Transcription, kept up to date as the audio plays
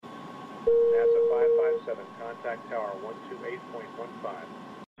NASA 557, contact tower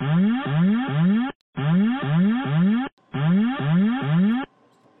 128.15.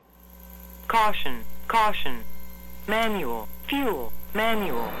 Caution, caution. Manual, fuel,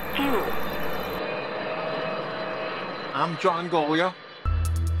 manual, fuel. I'm John Golia.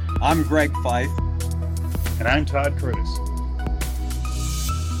 I'm Greg Fife. And I'm Todd Curtis.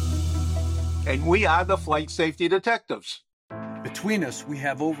 And we are the Flight Safety Detectives. Between us, we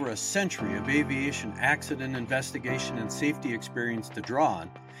have over a century of aviation accident investigation and safety experience to draw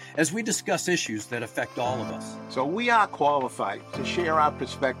on as we discuss issues that affect all of us. So we are qualified to share our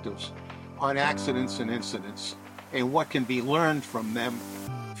perspectives on accidents and incidents and what can be learned from them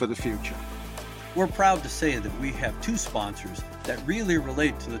for the future. We're proud to say that we have two sponsors that really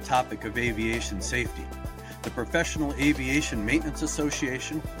relate to the topic of aviation safety: the Professional Aviation Maintenance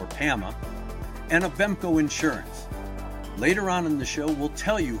Association, or PAMA, and Avemco Insurance. Later on in the show, we'll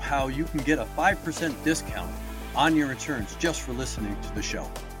tell you how you can get a 5% discount on your insurance just for listening to the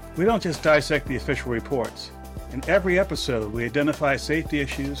show. We don't just dissect the official reports. In every episode, we identify safety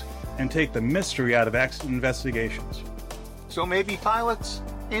issues and take the mystery out of accident investigations. So maybe pilots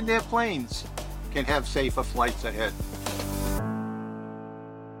and their planes can have safer flights ahead.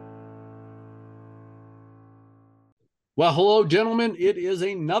 Well, hello, gentlemen. It is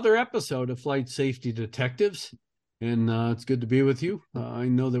another episode of Flight Safety Detectives, and it's good to be with you. I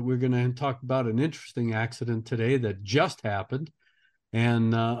know that we're going to talk about an interesting accident today that just happened.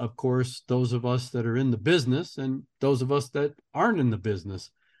 And, of course, those of us that are in the business and those of us that aren't in the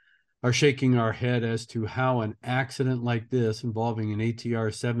business are shaking our head as to how an accident like this involving an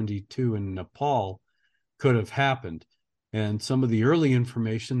ATR 72 in Nepal could have happened. And some of the early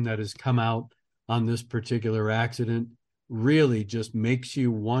information that has come out on this particular accident really just makes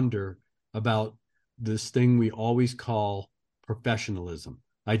you wonder about this thing we always call professionalism.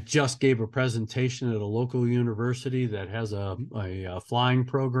 I just gave a presentation at a local university that has a flying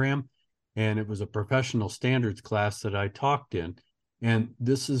program, and it was a professional standards class that I talked in. And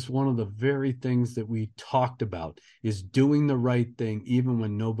this is one of the very things that we talked about, is doing the right thing even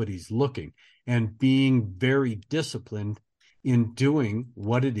when nobody's looking, and being very disciplined in doing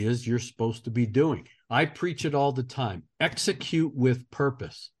what it is you're supposed to be doing. I preach it all the time: execute with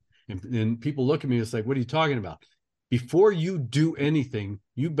purpose. And people look at me, it's like, what are you talking about? Before you do anything,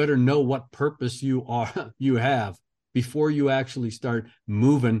 you better know what purpose you have before you actually start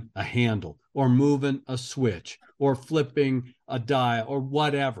moving a handle or moving a switch or flipping a dial or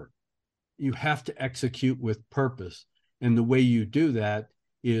whatever. You have to execute with purpose. And the way you do that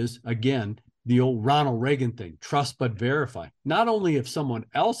is, again, the old Ronald Reagan thing: trust but verify. Not only if someone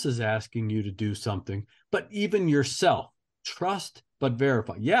else is asking you to do something, but even yourself. Trust but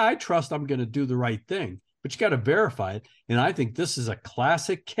verify. Yeah, I trust I'm going to do the right thing, but you got to verify it. And I think this is a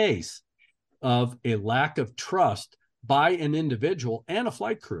classic case of a lack of trust by an individual and a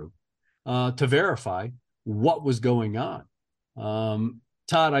flight crew to verify what was going on.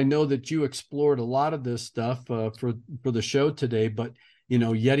 Todd, I know that you explored a lot of this stuff for the show today, but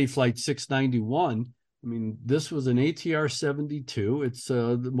Yeti Flight 691, I mean, this was an ATR 72. It's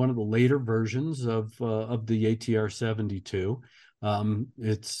one of the later versions of the ATR 72.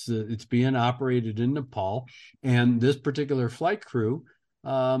 It's being operated in Nepal, and this particular flight crew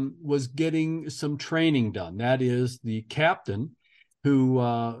was getting some training done. That is, the captain, who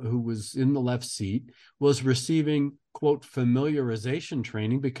was in the left seat, was receiving, quote, familiarization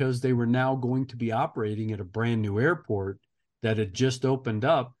training, because they were now going to be operating at a brand new airport that had just opened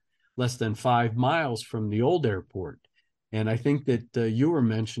up less than 5 miles from the old airport. And I think that you were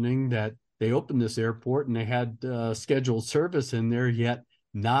mentioning that they opened this airport and they had scheduled service in there, yet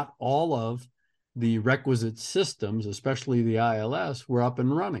not all of the requisite systems, especially the ILS, were up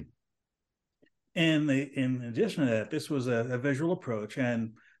and running. And in addition to that, this was a visual approach.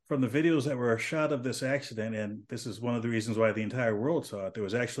 And from the videos that were shot of this accident, and this is one of the reasons why the entire world saw it, there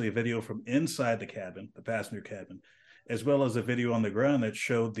was actually a video from inside the cabin, the passenger cabin, as well as a video on the ground that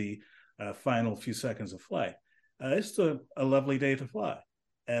showed the final few seconds of flight. It's a lovely day to fly.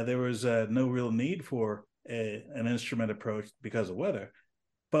 There was no real need for an instrument approach because of weather.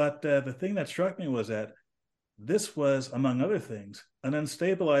 But the thing that struck me was that this was, among other things, an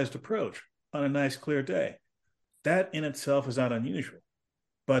unstabilized approach on a nice, clear day. That in itself is not unusual.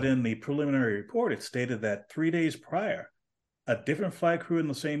 But in the preliminary report, it stated that 3 days prior, a different flight crew in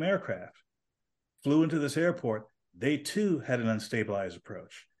the same aircraft flew into this airport. They too had an unstabilized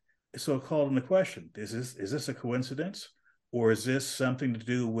approach. So it called into question, is this a coincidence? Or is this something to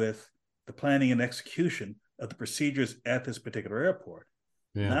do with the planning and execution of the procedures at this particular airport?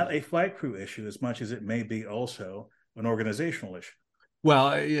 Yeah. Not a flight crew issue as much as it may be also an organizational issue. Well,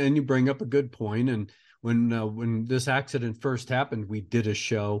 and you bring up a good point. And when this accident first happened, we did a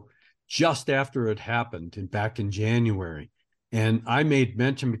show just after it happened, and back in January. And I made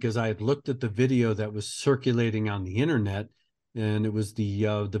mention because I had looked at the video that was circulating on the internet, and it was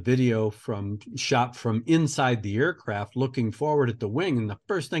the video shot from inside the aircraft, looking forward at the wing. And the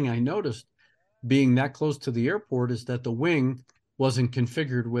first thing I noticed, being that close to the airport, is that the wing wasn't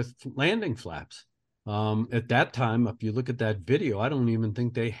configured with landing flaps. At that time, if you look at that video, I don't even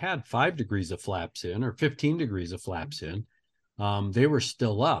think they had 5 degrees of flaps in or 15 degrees of flaps in. They were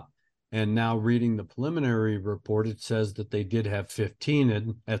still up. And now reading the preliminary report, it says that they did have 15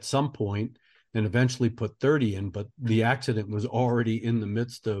 in at some point and eventually put 30 in, but the accident was already in the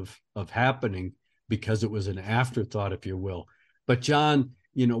midst of happening because it was an afterthought, if you will. But John,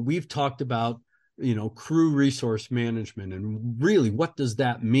 we've talked about, crew resource management, and really, what does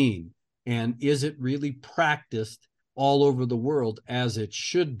that mean? And is it really practiced all over the world as it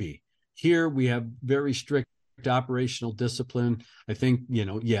should be? Here we have very strict operational discipline. I think,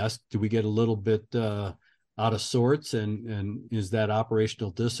 yes, do we get a little bit out of sorts, and is that operational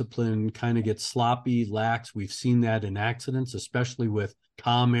discipline kind of get sloppy, lax? We've seen that in accidents, especially with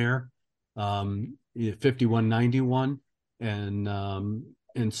Comair 5191.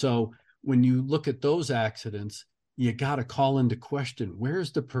 And so when you look at those accidents, you got to call into question,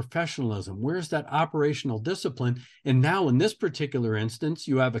 where's the professionalism? Where's that operational discipline? And now in this particular instance,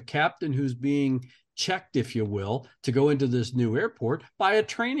 you have a captain who's being checked, if you will, to go into this new airport by a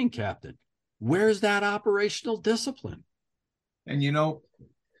training captain. Where's that operational discipline? And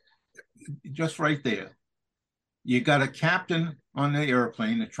just right there, you got a captain on the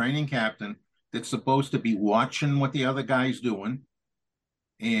airplane, a training captain, that's supposed to be watching what the other guy's doing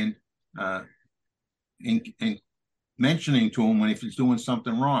and mentioning to him if he's doing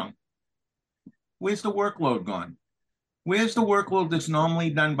something wrong. Where's the workload gone? Where's the workload that's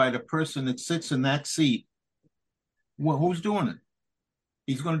normally done by the person that sits in that seat? Well, who's doing it?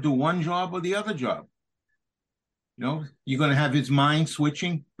 He's going to do one job or the other job. You're going to have his mind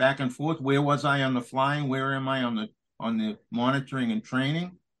switching back and forth. Where was I on the flying? Where am I on the monitoring and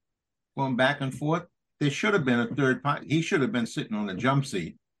training? Going back and forth. There should have been a third party. He should have been sitting on the jump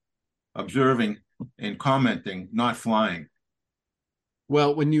seat, observing and commenting, not flying.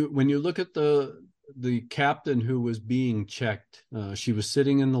 Well, when you look at the captain who was being checked, she was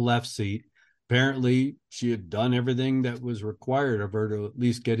sitting in the left seat. Apparently, she had done everything that was required of her to at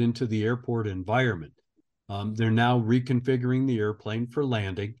least get into the airport environment. They're now reconfiguring the airplane for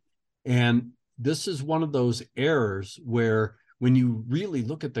landing. And this is one of those errors where when you really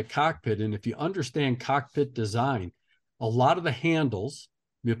look at the cockpit, and if you understand cockpit design, a lot of the handles,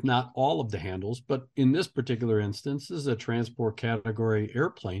 if not all of the handles, but in this particular instance, this is a transport category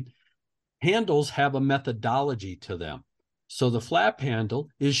airplane, handles have a methodology to them. So the flap handle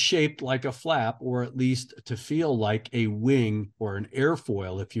is shaped like a flap, or at least to feel like a wing or an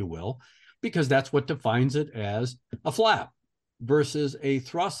airfoil, if you will, because that's what defines it as a flap, versus a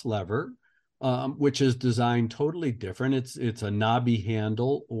thrust lever, which is designed totally different. It's a knobby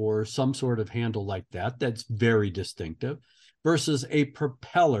handle or some sort of handle like that that's very distinctive, versus a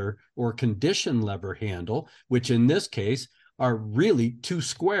propeller or condition lever handle, which in this case are really 2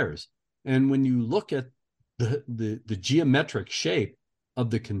 squares. And when you look at the geometric shape of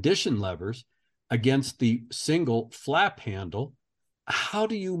the condition levers against the single flap handle, how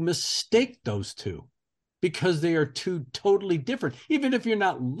do you mistake those two? Because they are 2 totally different. Even if you're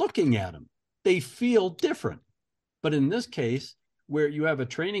not looking at them, they feel different. But in this case, where you have a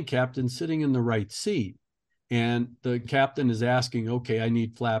training captain sitting in the right seat, and the captain is asking, okay, I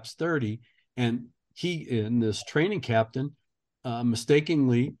need flaps 30. And this training captain,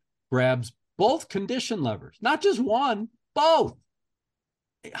 mistakenly grabs both condition levers, not just one, both.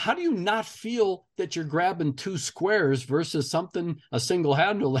 How do you not feel that you're grabbing 2 squares versus a single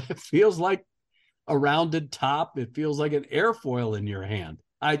handle that feels like a rounded top? It feels like an airfoil in your hand.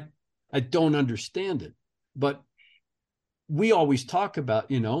 I don't understand it. But we always talk about,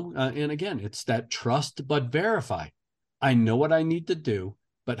 and again, it's that trust but verify. I know what I need to do,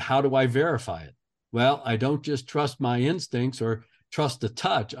 but how do I verify it? Well, I don't just trust my instincts or trust the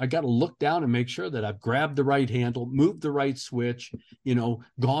touch. I got to look down and make sure that I've grabbed the right handle, moved the right switch,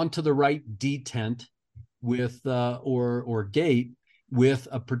 gone to the right detent with or gate with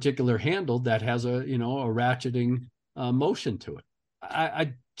a particular handle that has a ratcheting motion to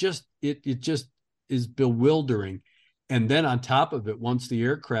it. It just is bewildering. And then on top of it, once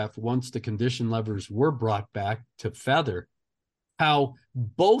the condition levers were brought back to feather, how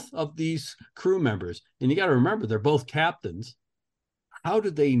both of these crew members, and you got to remember, they're both captains, how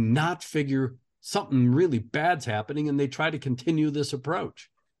do they not figure something really bad's happening, and they try to continue this approach.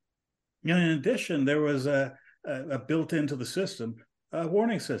 In addition, there was a built into the system, a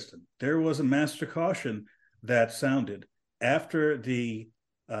warning system. There was a master caution that sounded after the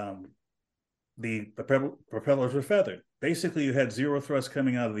propellers were feathered. Basically, you had zero thrust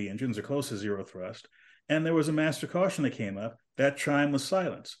coming out of the engines, or close to zero thrust, and there was a master caution that came up. That chime was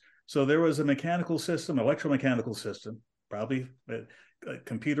silenced. So there was a mechanical system, electromechanical system, probably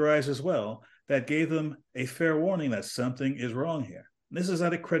computerized as well, that gave them a fair warning that something is wrong here. This is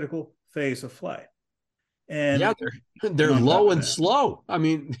at a critical phase of flight. And yeah, they're low and slow. I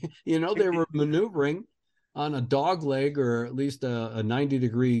mean, they were maneuvering on a dog leg, or at least a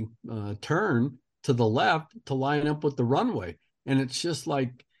 90-degree turn to the left to line up with the runway. And it's just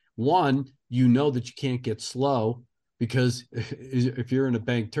like, one, that you can't get slow, because if you're in a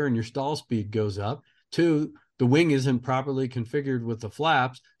bank turn, your stall speed goes up. Two, the wing isn't properly configured with the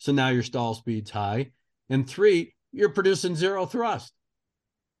flaps, so now your stall speed's high. And three, you're producing zero thrust.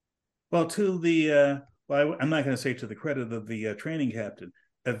 Well, I'm not going to say to the credit of the training captain,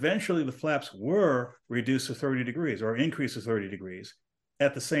 eventually the flaps were reduced to 30 degrees or increased to 30 degrees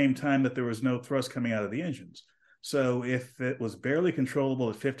at the same time that there was no thrust coming out of the engines. So if it was barely controllable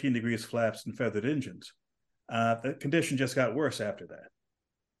at 15 degrees flaps and feathered engines, the condition just got worse after that.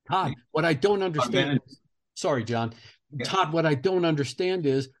 Todd, what I don't understand, sorry, John. Yeah. Todd, what I don't understand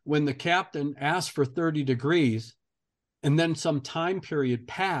is when the captain asked for 30 degrees and then some time period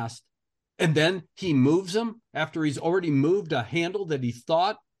passed, and then he moves them after he's already moved a handle that he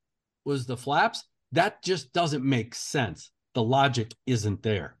thought was the flaps, that just doesn't make sense. The logic isn't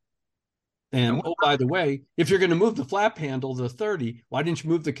there. And oh, by the way, if you're going to move the flap handle to 30, why didn't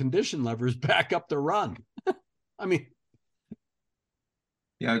you move the condition levers back up to run? I mean,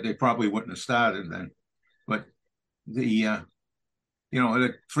 yeah, they probably wouldn't have started then. But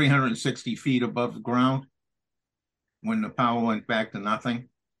at 360 feet above the ground, when the power went back to nothing,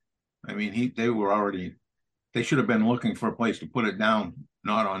 I mean, they should have been looking for a place to put it down,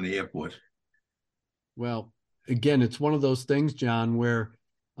 not on the airport. Well, again, it's one of those things, John, where,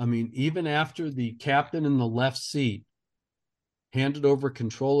 I mean, even after the captain in the left seat handed over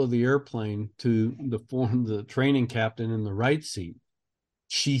control of the airplane to the training captain in the right seat,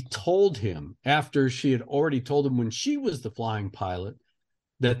 she told him, after she had already told him when she was the flying pilot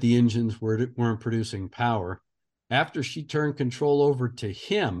that the engines weren't producing power, after she turned control over to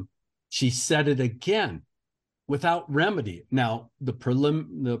him, she said it again without remedy. Now, the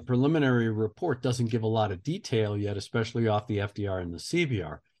preliminary report doesn't give a lot of detail yet, especially off the FDR and the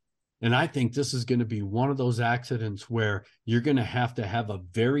CBR. And I think this is going to be one of those accidents where you're going to have a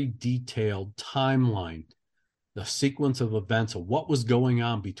very detailed timeline, the sequence of events of what was going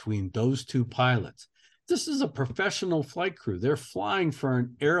on between those two pilots. This is a professional flight crew. They're flying for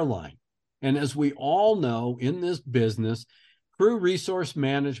an airline. And as we all know in this business, crew resource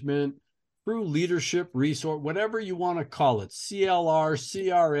management, crew leadership resource, whatever you want to call it, CLR,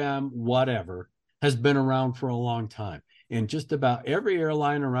 CRM, whatever, has been around for a long time. And just about every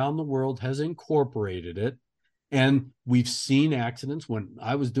airline around the world has incorporated it. And we've seen accidents. When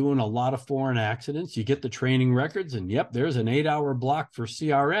I was doing a lot of foreign accidents, you get the training records and yep, there's an 8-hour block for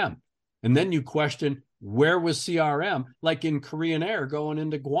CRM. And then you question, where was CRM? Like in Korean Air going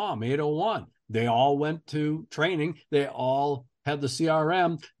into Guam, 801. They all went to training. They all had the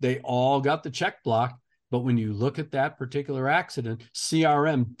CRM. They all got the check block. But when you look at that particular accident,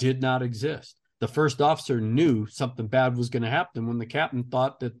 CRM did not exist. The first officer knew something bad was going to happen when the captain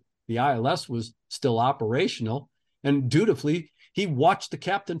thought that the ILS was still operational. And dutifully, he watched the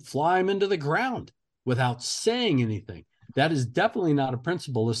captain fly him into the ground without saying anything. That is definitely not a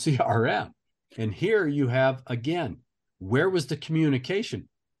principle of CRM. And here you have, again, where was the communication?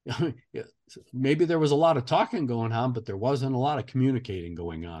 Maybe there was a lot of talking going on, but there wasn't a lot of communicating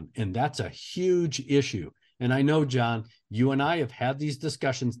going on. And that's a huge issue. And I know, John, you and I have had these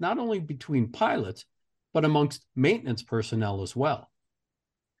discussions, not only between pilots, but amongst maintenance personnel as well.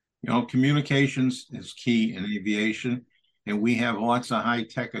 Communications is key in aviation, and we have lots of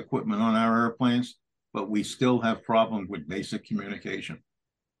high-tech equipment on our airplanes, but we still have problems with basic communication.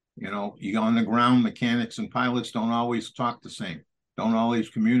 You on the ground, mechanics and pilots don't always talk the same, don't always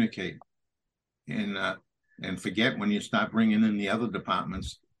communicate. And forget when you start bringing in the other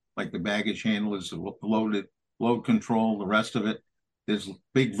departments, like the baggage handlers, the load control, the rest of it. There's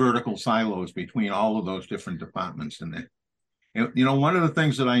big vertical silos between all of those different departments in there. And, one of the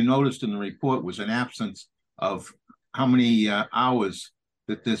things that I noticed in the report was an absence of how many hours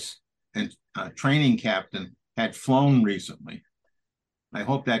that this training captain had flown recently. I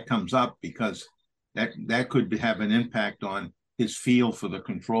hope that comes up because that could have an impact on his feel for the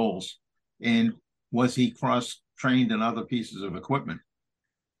controls And was he cross-trained in other pieces of equipment,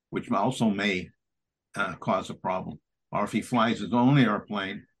 which also may cause a problem? Or if he flies his own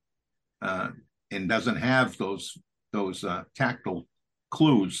airplane and doesn't have those tactile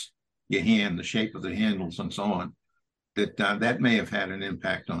clues, your hand, the shape of the handles, and so on, that may have had an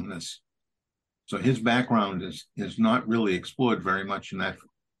impact on this. So his background is not really explored very much in that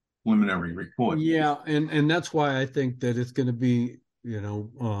preliminary report. Yeah, and that's why I think that it's going to be,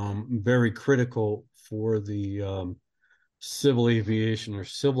 very critical for the Civil Aviation or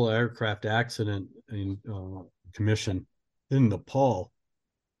Civil Aircraft Accident Commission in Nepal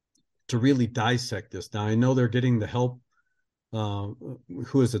to really dissect this. Now, I know they're getting the help.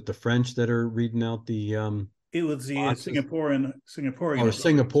 Who is it? The French that are reading out the it was the Singaporean or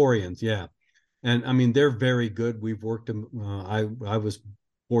Singaporeans, yeah. And I mean, they're very good. We've worked them. I was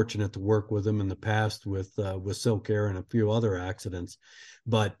fortunate to work with them in the past with Silk Air and a few other accidents,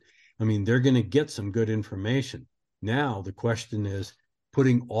 but I mean, they're going to get some good information. Now the question is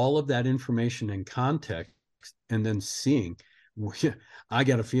putting all of that information in context and then seeing. I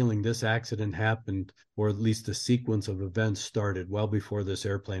got a feeling this accident happened, or at least the sequence of events started well before this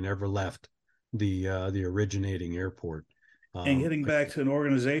airplane ever left the originating airport. And getting back to an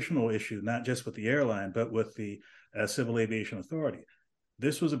organizational issue, not just with the airline, but with the Civil Aviation Authority.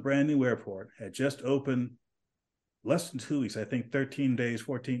 This was a brand new airport, had just opened less than 2 weeks, I think 13 days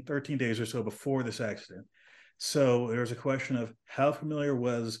or so before this accident. So there's a question of how familiar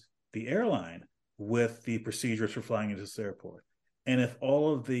was the airline with the procedures for flying into this airport? And if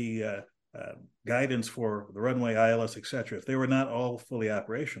all of the guidance for the runway, ILS, et cetera, if they were not all fully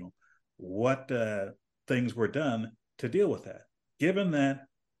operational, what things were done to deal with that? Given that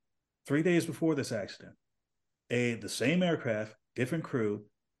 3 days before this accident, the same aircraft, different crew,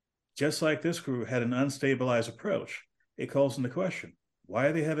 just like this crew, had an unstabilized approach, it calls into question, why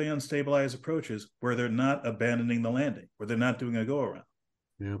are they having unstabilized approaches where they're not abandoning the landing, where they're not doing a go-around?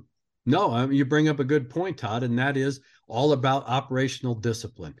 Yeah. No, you bring up a good point, Todd, and that is all about operational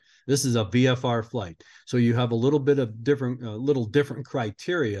discipline. This is a VFR flight, so you have a little bit of different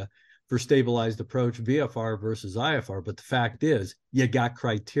criteria for stabilized approach, VFR versus IFR. But the fact is, you got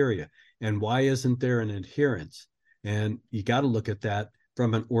criteria, and why isn't there an adherence? And you got to look at that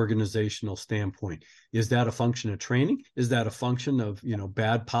from an organizational standpoint. Is that a function of training? Is that a function of,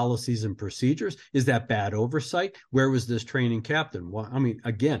 bad policies and procedures? Is that bad oversight? Where was this training captain? Well, I mean,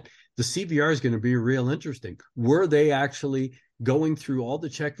 again, the CVR is going to be real interesting. Were they actually going through all the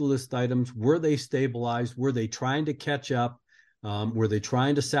checklist items? Were they stabilized? Were they trying to catch up? Were they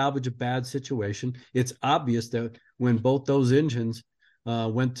trying to salvage a bad situation? It's obvious that when both those engines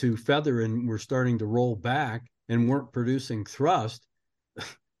went to feather and were starting to roll back and weren't producing thrust,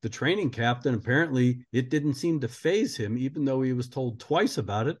 the training captain, apparently it didn't seem to faze him, even though he was told twice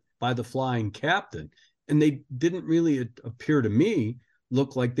about it by the flying captain. And they didn't really appear to me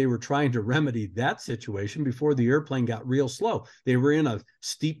look like they were trying to remedy that situation before the airplane got real slow. They were in a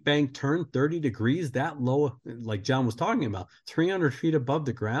steep bank turn, 30 degrees, that low, like John was talking about, 300 feet above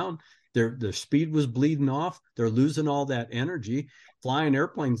the ground. Their speed was bleeding off. They're losing all that energy. Flying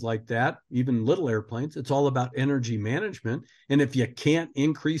airplanes like that, even little airplanes, it's all about energy management. And if you can't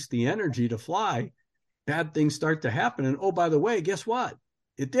increase the energy to fly, bad things start to happen. And oh, by the way, guess what?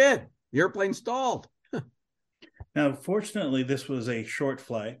 It did. The airplane stalled. Now, fortunately, this was a short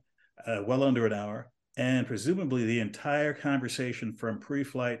flight, well under an hour, and presumably the entire conversation from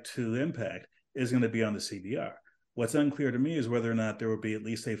pre-flight to impact is going to be on the CVR. What's unclear to me is whether or not there will be at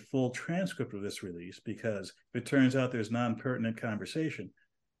least a full transcript of this release, because if it turns out there's non-pertinent conversation,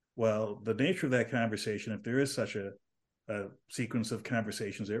 well, the nature of that conversation, if there is such a sequence of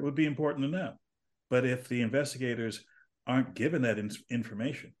conversations there, it would be important to know. But if the investigators aren't given that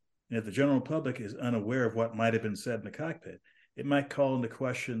information, and if the general public is unaware of what might have been said in the cockpit, it might call into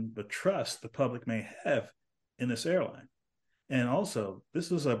question the trust the public may have in this airline. And also,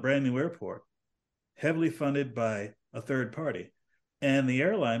 this is a brand new airport, heavily funded by a third party. And the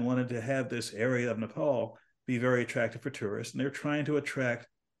airline wanted to have this area of Nepal be very attractive for tourists, and they're trying to attract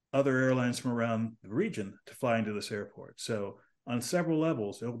other airlines from around the region to fly into this airport. So on several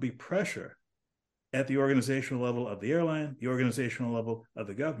levels, there will be pressure at the organizational level of the airline, the organizational level of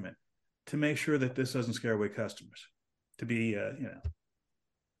the government, to make sure that this doesn't scare away customers, to be,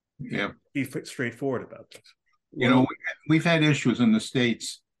 be straightforward about this. We've had issues in the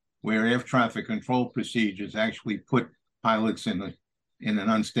States where air traffic control procedures actually put pilots in an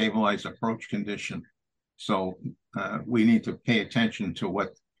unstabilized approach condition. So we need to pay attention to what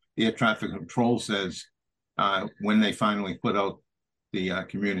the air traffic control says when they finally put out the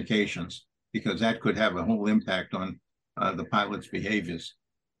communications, because that could have a whole impact on the pilot's behaviors.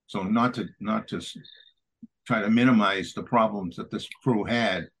 So not to try to minimize the problems that this crew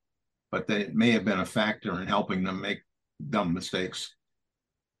had, but they may have been a factor in helping them make dumb mistakes.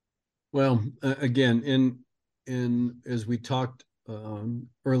 Well, again, in as we talked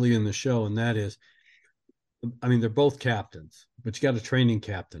early in the show, and that is, I mean, they're both captains, but you got a training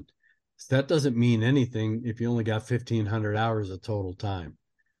captain. So that doesn't mean anything if you only got 1,500 hours of total time.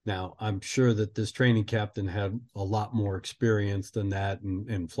 Now, I'm sure that this training captain had a lot more experience than that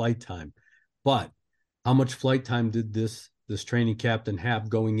in flight time, but how much flight time did this training captain have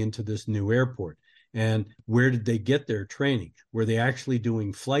going into this new airport? And where did they get their training? Were they actually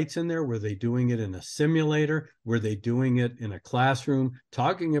doing flights in there? Were they doing it in a simulator? Were they doing it in a classroom,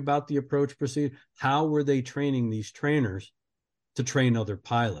 talking about the approach procedure? How were they training these trainers to train other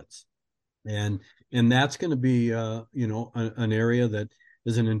pilots? And that's going to be an area that,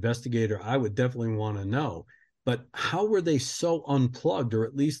 as an investigator, I would definitely want to know. But how were they so unplugged, or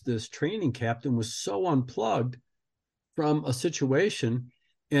at least this training captain was so unplugged from a situation?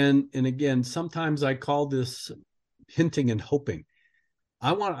 And again, sometimes I call this hinting and hoping.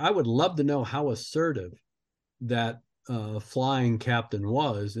 I would love to know how assertive that flying captain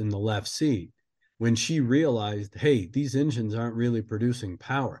was in the left seat when she realized, hey, these engines aren't really producing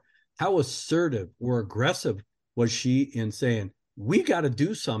power. How assertive or aggressive was she in saying, we got to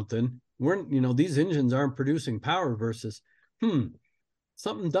do something? These engines aren't producing power, versus,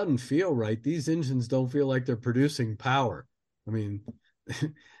 something doesn't feel right. These engines don't feel like they're producing power. I mean,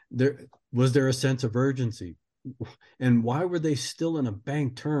 was there a sense of urgency? And why were they still in a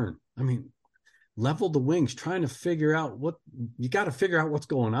bank turn? I mean, level the wings, trying to figure out what's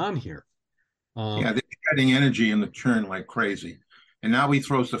going on here. They're getting energy in the turn like crazy. And now he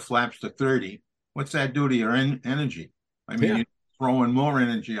throws the flaps to 30. What's that do to your energy? I mean, you're throwing more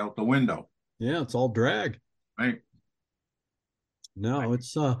energy out the window. Yeah, it's all drag. Right. No,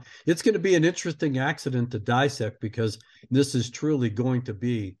 it's going to be an interesting accident to dissect, because this is truly going to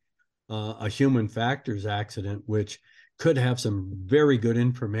be a human factors accident, which could have some very good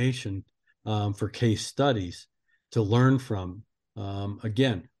information for case studies to learn from.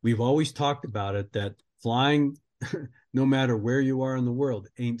 Again, we've always talked about it, that flying, no matter where you are in the world,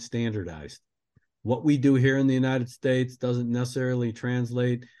 ain't standardized. What we do here in the United States doesn't necessarily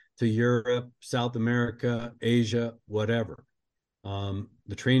translate to Europe, South America, Asia, whatever.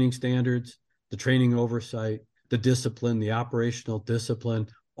 The training standards, the training oversight, the discipline, the operational discipline,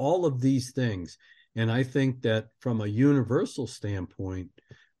 all of these things. And I think that from a universal standpoint,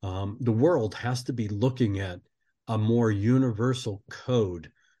 the world has to be looking at a more universal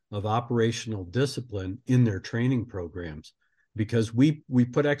code of operational discipline in their training programs, because we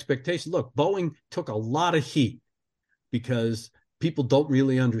put expectations. Look, Boeing took a lot of heat because people don't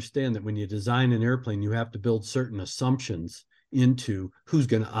really understand that when you design an airplane, you have to build certain assumptions into who's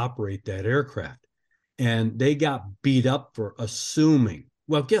going to operate that aircraft. And they got beat up for assuming.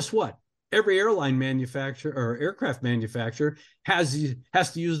 Well, guess what? Every airline manufacturer or aircraft manufacturer has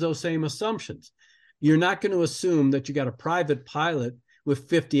to use those same assumptions. You're not going to assume that you got a private pilot with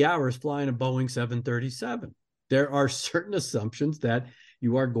 50 hours flying a Boeing 737. There are certain assumptions that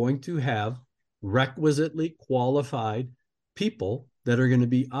you are going to have requisitely qualified people that are going to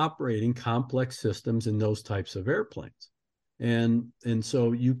be operating complex systems in those types of airplanes. And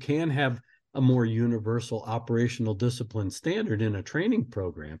so you can have a more universal operational discipline standard in a training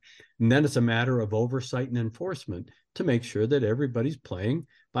program. And then it's a matter of oversight and enforcement to make sure that everybody's playing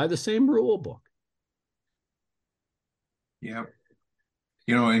by the same rule book. Yeah.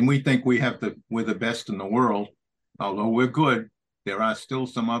 And we think we're the best in the world. Although we're good, there are still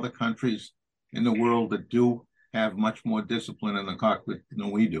some other countries in the world that do have much more discipline in the cockpit than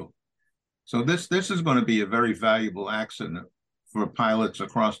we do. So this is going to be a very valuable accident for pilots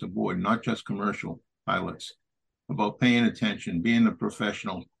across the board, not just commercial pilots, about paying attention, being the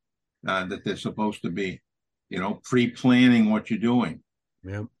professional that they're supposed to be, pre-planning what you're doing.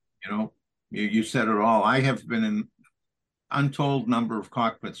 Yeah. You said it all. I have been in untold number of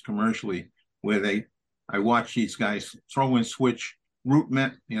cockpits commercially where I watch these guys throw in switch route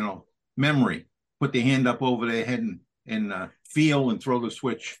memory, put their hand up over their head and feel and throw the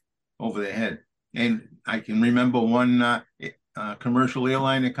switch over their head. And I can remember one commercial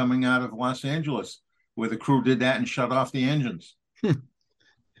airliner coming out of Los Angeles where the crew did that and shut off the engines.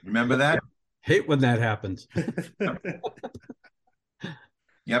 Remember that? Hate when that happens.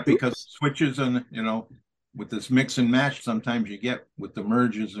 Yeah, because switches and with this mix and match sometimes you get with the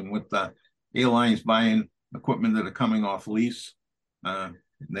mergers and with the airlines buying equipment that are coming off lease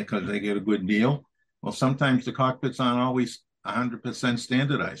because they get a good deal. Well, sometimes the cockpits aren't always 100%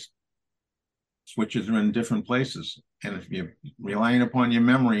 standardized. Switches are in different places. And if you're relying upon your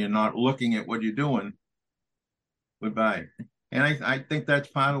memory and not looking at what you're doing, goodbye. And I think that's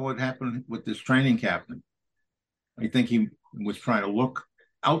part of what happened with this training captain. I think he was trying to look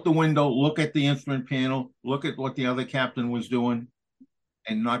out the window, look at the instrument panel, look at what the other captain was doing,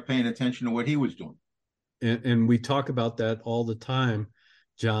 and not paying attention to what he was doing. And we talk about that all the time,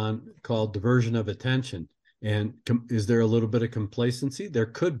 John, called diversion of attention. And is there a little bit of complacency? There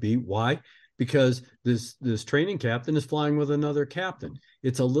could be. Why? Because this training captain is flying with another captain.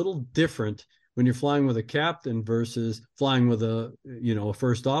 It's a little different when you're flying with a captain versus flying with a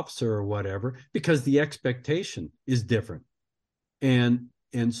first officer or whatever, because the expectation is different. And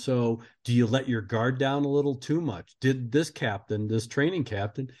so do you let your guard down a little too much? Did this training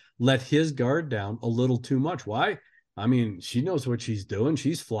captain, let his guard down a little too much? Why? I mean, she knows what she's doing.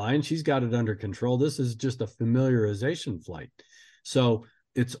 She's flying. She's got it under control. This is just a familiarization flight. So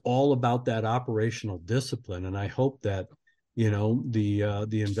it's all about that operational discipline. And I hope that,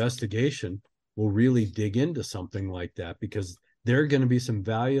 the investigation will really dig into something like that, because there are going to be some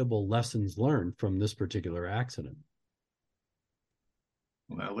valuable lessons learned from this particular accident.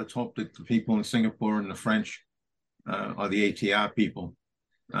 Well, let's hope that the people in Singapore and the French or the ATR people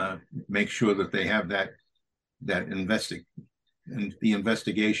make sure that they have that and the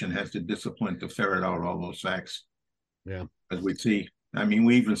investigation has the discipline to ferret out all those facts. Yeah. As we see, I mean,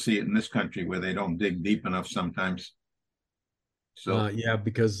 we even see it in this country where they don't dig deep enough sometimes. So yeah,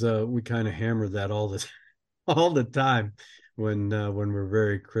 because we kind of hammer that all the time when we're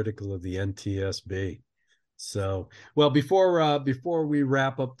very critical of the NTSB. So, well, before we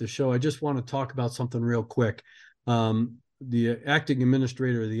wrap up the show, I just want to talk about something real quick. The acting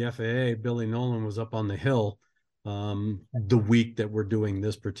administrator of the FAA, Billy Nolan, was up on the Hill the week that we're doing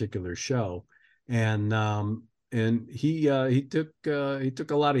this particular show, and he took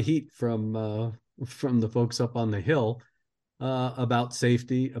a lot of heat from the folks up on the Hill about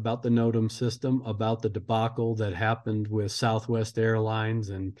safety, about the NOTAM system, about the debacle that happened with Southwest Airlines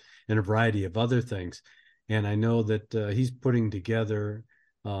and a variety of other things. And I know that he's putting together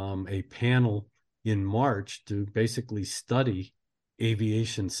a panel in March to basically study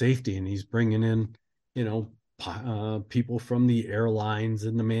aviation safety. And he's bringing in, people from the airlines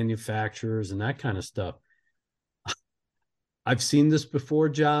and the manufacturers and that kind of stuff. I've seen this before,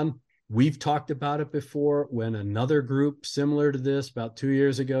 John. We've talked about it before when another group similar to this about 2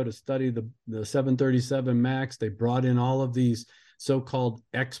 years ago to study the 737 MAX, they brought in all of these so-called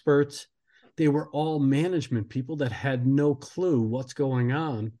experts. They were all management people that had no clue what's going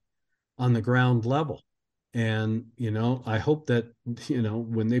on the ground level. And, I hope that,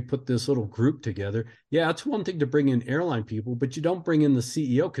 when they put this little group together, yeah, it's one thing to bring in airline people, but you don't bring in the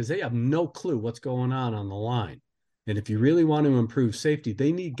CEO because they have no clue what's going on the line. And if you really want to improve safety,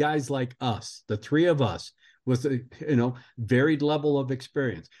 they need guys like us, the three of us, with a varied level of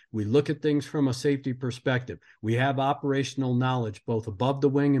experience. We look at things from a safety perspective. We have operational knowledge both above the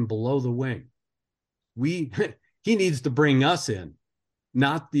wing and below the wing. He needs to bring us in,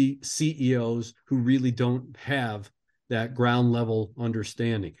 not the CEOs who really don't have that ground level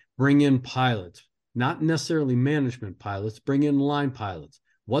understanding. Bring in pilots, not necessarily management pilots, bring in line pilots.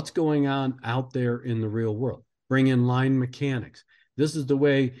 What's going on out there in the real world? Bring in line mechanics. This is the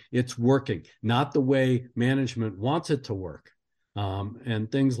way it's working, not the way management wants it to work,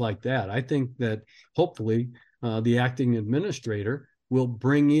 and things like that. I think that hopefully the acting administrator will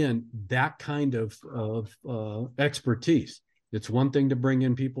bring in that kind of expertise. It's one thing to bring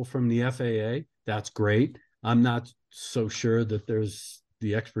in people from the FAA. That's great. I'm not so sure that there's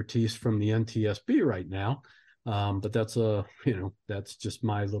the expertise from the NTSB right now. But that's just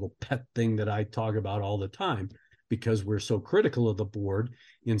my little pet thing that I talk about all the time, because we're so critical of the board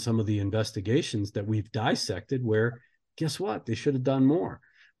in some of the investigations that we've dissected where, guess what? They should have done more.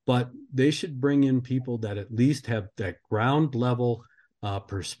 But they should bring in people that at least have that ground level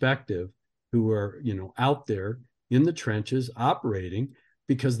perspective, who are, out there in the trenches operating,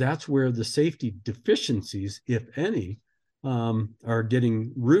 because that's where the safety deficiencies, if any, are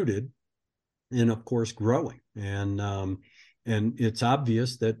getting rooted and, of course, growing. And it's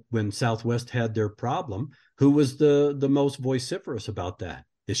obvious that when Southwest had their problem, who was the most vociferous about that?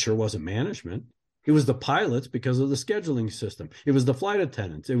 It sure wasn't management. It was the pilots, because of the scheduling system. It was the flight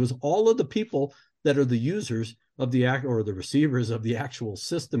attendants. It was all of the people that are the users of the receivers of the actual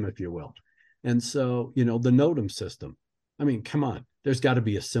system, if you will. And so, the NOTAM system. I mean, come on. There's got to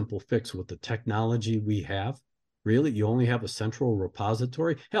be a simple fix with the technology we have. Really? You only have a central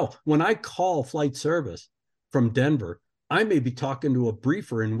repository? Hell, when I call flight service from Denver, I may be talking to a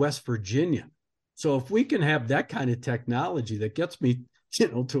briefer in West Virginia. So if we can have that kind of technology that gets me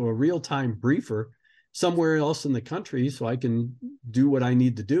to a real-time briefer somewhere else in the country so I can do what I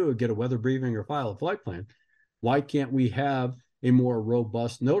need to do, get a weather briefing or file a flight plan. Why can't we have a more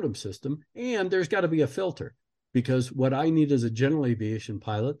robust NOTAM system? And there's got to be a filter, because what I need as a general aviation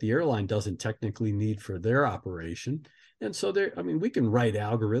pilot, the airline doesn't technically need for their operation. And so we can write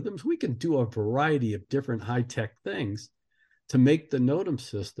algorithms. We can do a variety of different high-tech things to make the NOTAM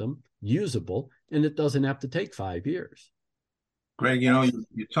system usable, and it doesn't have to take 5 years. Greg,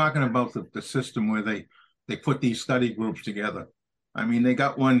 you're talking about the system where they put these study groups together. I mean, they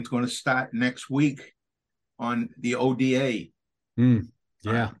got one going to start next week on the ODA.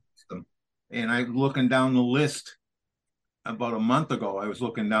 Yeah. And I'm looking down the list. About a month ago, I was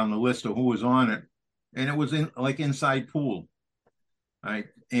looking down the list of who was on it, and it was inside pool. Right.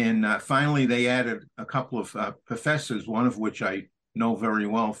 And finally, they added a couple of professors, one of which I know very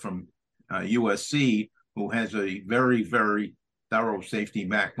well from USC, who has a very, very thorough safety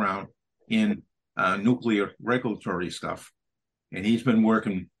background in nuclear regulatory stuff. And he's been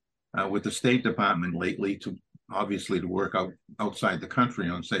working with the State Department lately to work outside the country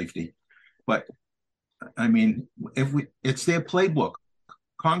on safety. But I mean, it's their playbook.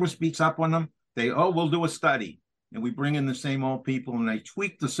 Congress beats up on them. We'll do a study. And we bring in the same old people and they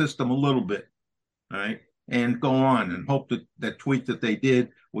tweak the system a little bit. All right. And go on and hope that that tweak that they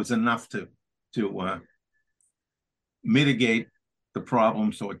did was enough to mitigate the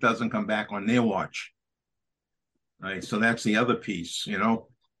problem so it doesn't come back on their watch. Right. So that's the other piece,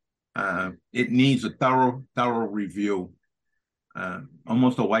 it needs a thorough review,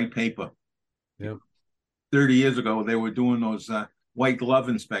 almost a white paper. Yep. 30 years ago, they were doing those white glove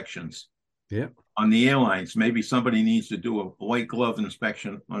inspections. Yep. On the airlines. Maybe somebody needs to do a white glove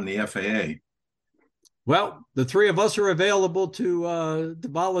inspection on the FAA. Well, the three of us are available to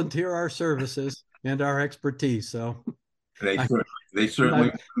volunteer our services and our expertise. So They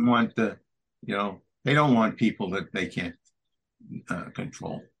certainly want they don't want people that they can't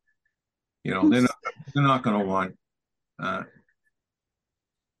control. They're not going to want.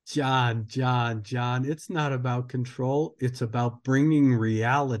 John, it's not about control. It's about bringing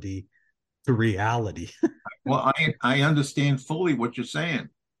reality to reality. Well, I understand fully what you're saying,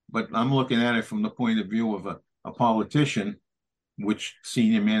 but I'm looking at it from the point of view of a politician, which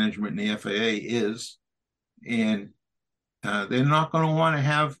senior management in the FAA is, and they're not going to want to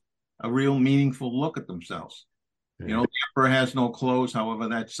have a real meaningful look at themselves. The emperor has no clothes, however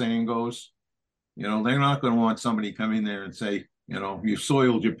that saying goes. They're not going to want somebody come in there and say, you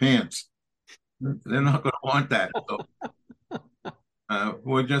soiled your pants. They're not going to want that. So,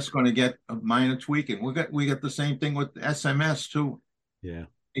 we're just going to get a minor tweaking. We get the same thing with SMS too. Yeah,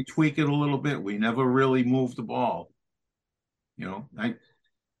 they tweak it a little bit. We never really moved the ball.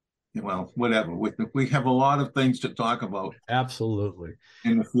 Whatever. We have a lot of things to talk about. Absolutely.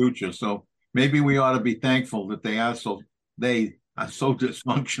 In the future, so maybe we ought to be thankful that they are so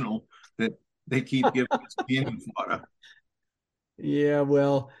dysfunctional that they keep giving us cannon fodder. Yeah,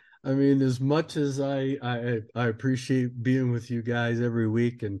 well, I mean, as much as I appreciate being with you guys every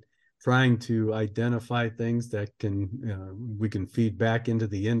week and trying to identify things that we can feed back into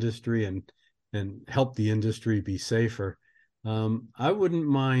the industry and help the industry be safer. I wouldn't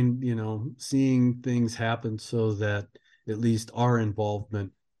mind, seeing things happen so that at least our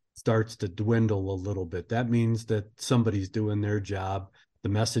involvement starts to dwindle a little bit. That means that somebody's doing their job, the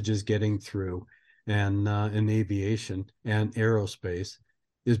message is getting through, and in aviation and aerospace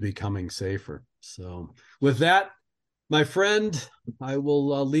is becoming safer. So with that, my friend, I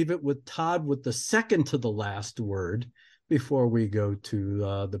will leave it with Todd with the second to the last word before we go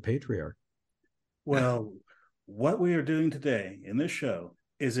to the patriarch. Well, what we are doing today in this show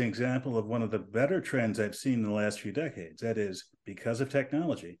is an example of one of the better trends I've seen in the last few decades. That is, because of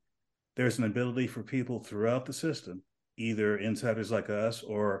technology, there's an ability for people throughout the system, either insiders like us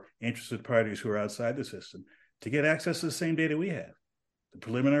or interested parties who are outside the system, to get access to the same data we have. The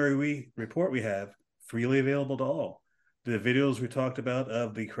preliminary report we have, freely available to all. The videos we talked about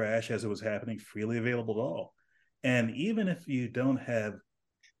of the crash as it was happening, freely available to all. And even if you don't have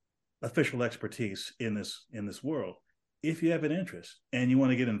official expertise in this world, if you have an interest and you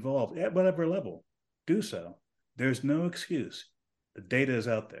want to get involved at whatever level, do so. There's no excuse. The data is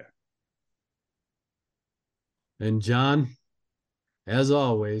out there. And John, as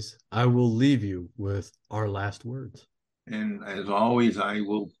always, I will leave you with our last words. And as always, I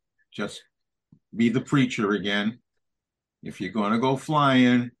will just be the preacher again. If you're going to go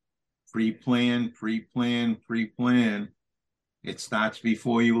flying, pre-plan. It starts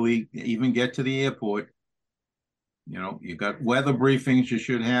before you even get to the airport. You got weather briefings you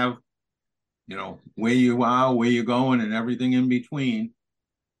should have, where you are, where you're going, and everything in between.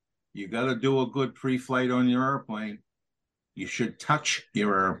 You got to do a good pre-flight on your airplane. You should touch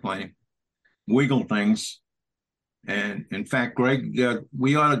your airplane, wiggle things. And in fact, Greg,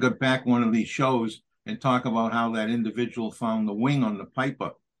 we ought to get back one of these shows and talk about how that individual found the wing on the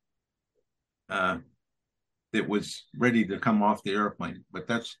Piper that was ready to come off the airplane. But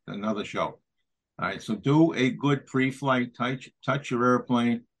that's another show. All right, so do a good pre-flight, touch your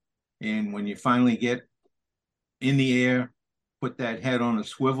airplane, and when you finally get in the air, put that head on a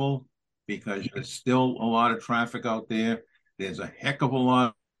swivel, because there's still a lot of traffic out there. There's a heck of a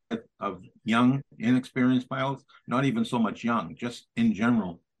lot of young, inexperienced pilots, not even so much young, just in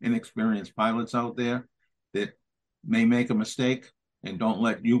general, inexperienced pilots out there that may make a mistake and don't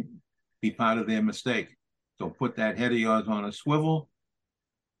let you be part of their mistake. So put that head of yours on a swivel,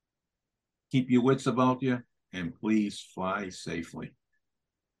 keep your wits about you, and please fly safely.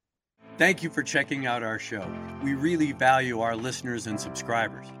 Thank you for checking out our show. We really value our listeners and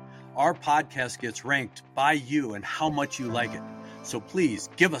subscribers. Our podcast gets ranked by you and how much you like it. So please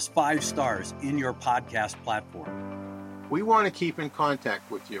give us 5 stars in your podcast platform. We want to keep in contact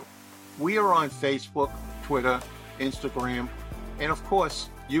with you. We are on Facebook, Twitter, Instagram, and of course,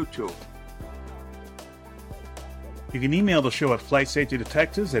 YouTube. You can email the show at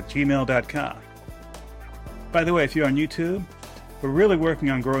flightsafetydetectives@gmail.com. By the way, if you're on YouTube, we're really working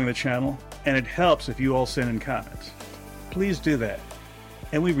on growing the channel, and it helps if you all send in comments. Please do that,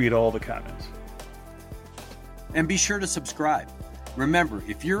 and we read all the comments. And be sure to subscribe. Remember,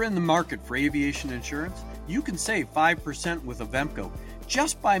 if you're in the market for aviation insurance, you can save 5% with Avemco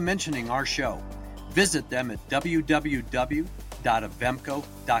just by mentioning our show. Visit them at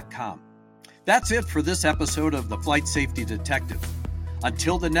www.avemco.com. That's it for this episode of the Flight Safety Detective.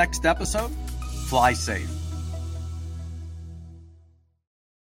 Until the next episode, fly safe.